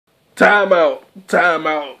Time out. Time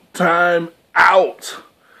out. Time out.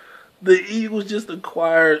 The Eagles just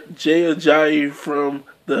acquired Ajayi from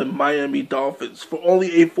the Miami Dolphins for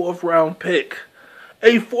only a 4th round pick.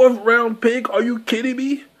 A 4th round pick? Are you kidding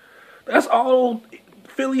me? That's all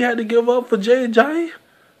Philly had to give up for Ajayi?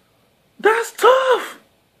 That's tough.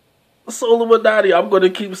 Illuminati, I'm gonna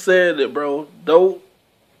keep saying it, bro. Don't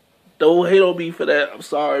hate on me for that. I'm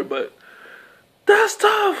sorry, but that's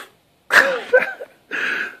tough.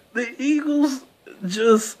 The Eagles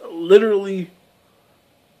just literally,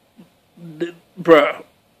 bruh,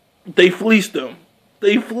 they fleeced them.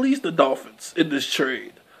 They fleeced the Dolphins in this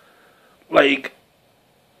trade. Like,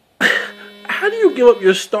 how do you give up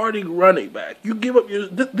your starting running back? You give up your,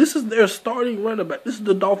 this is their starting running back. This is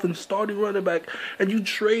the Dolphins' starting running back, and you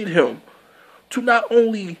trade him to not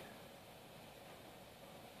only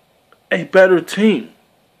a better team,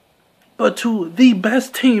 but to the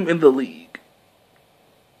best team in the league.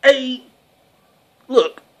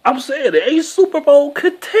 Look, I'm saying it, a Super Bowl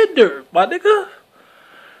contender, my nigga.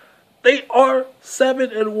 They are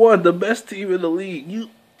 7-1, the best team in the league. You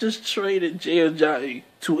just traded Ajayi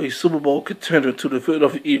to a Super Bowl contender, to the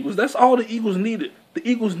Philadelphia Eagles. That's all the Eagles needed. The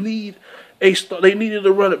Eagles need they needed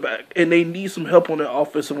a running back, and they need some help on their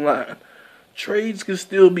offensive line. Trades can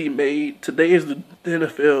still be made. Today is the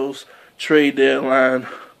NFL's trade deadline.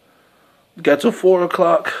 Got to 4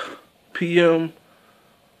 o'clock p.m.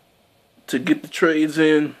 to get the trades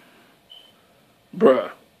in.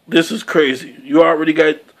 Bruh, this is crazy. You already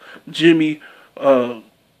got Jimmy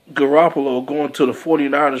Garoppolo going to the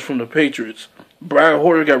 49ers from the Patriots. Brian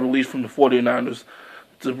Hoyer got released from the 49ers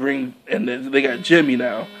to bring, and they got Jimmy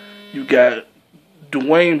now. You got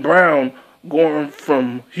Dwayne Brown going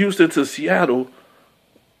from Houston to Seattle.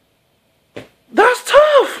 That's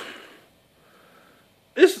tough.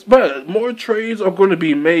 But more trades are going to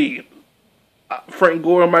be made. Frank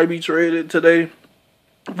Gore might be traded today.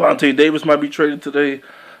 Vontae Davis might be traded today.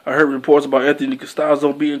 I heard reports about Anthony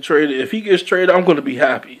Castaldo being traded. If he gets traded, I'm going to be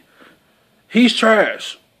happy. He's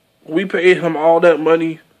trash. We paid him all that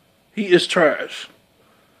money. He is trash.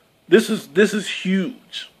 This is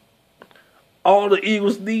huge. All the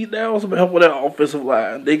Eagles need now is some help with that offensive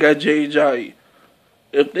line. They got Ajayi.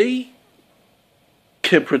 If they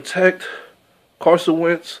can protect Carson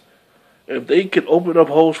Wentz, if they can open up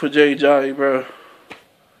holes for Ajayi, bro,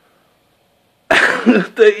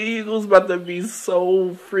 the Eagles about to be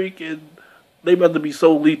so freaking, they about to be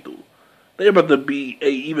so lethal. They about to be a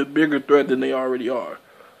even bigger threat than they already are.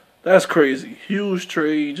 That's crazy. Huge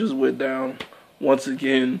trade just went down once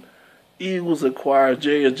again. Eagles acquired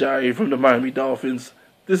Ajayi from the Miami Dolphins.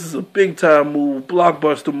 This is a big time move,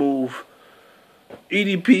 blockbuster move.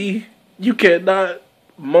 EDP, you cannot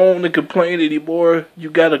moan and complain anymore.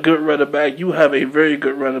 You got a good running back. You have a very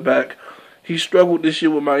good running back. He struggled this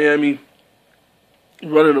year with Miami,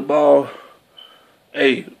 running the ball.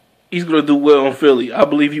 Hey, he's going to do well in Philly. I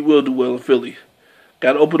believe he will do well in Philly.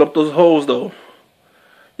 Got to open up those holes, though.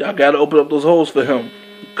 Y'all got to open up those holes for him.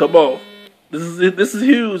 Come on. This is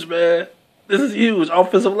huge, man. This is huge.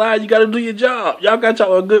 Offensive line, you got to do your job. Y'all got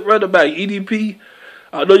y'all a good running back. EDP,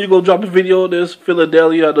 I know you're going to drop a video on this.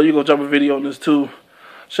 Philadelphia, I know you're going to drop a video on this, too.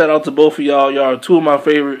 Shout out to both of y'all. Y'all are two of my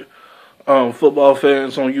favorite football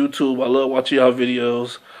fans on YouTube. I love watching y'all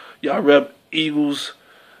videos. Y'all rep Eagles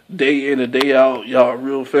day in and day out. Y'all are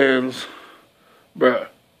real fans. Bruh.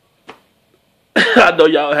 I know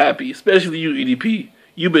y'all happy, especially you, EDP.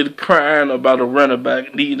 You've been crying about a running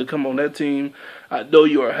back needing to come on that team. I know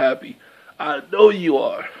you are happy. I know you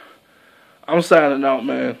are. I'm signing out,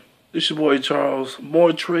 man. This your boy Charles.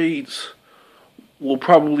 More trades will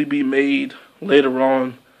probably be made later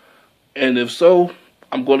on. And if so,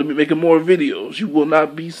 I'm going to be making more videos. You will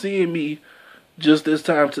not be seeing me just this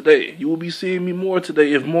time today. You will be seeing me more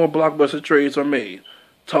today if more blockbuster trades are made.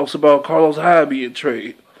 Talks about Carlos Hyde being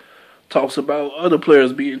traded. Talks about other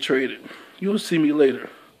players being traded. You'll see me later.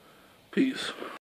 Peace.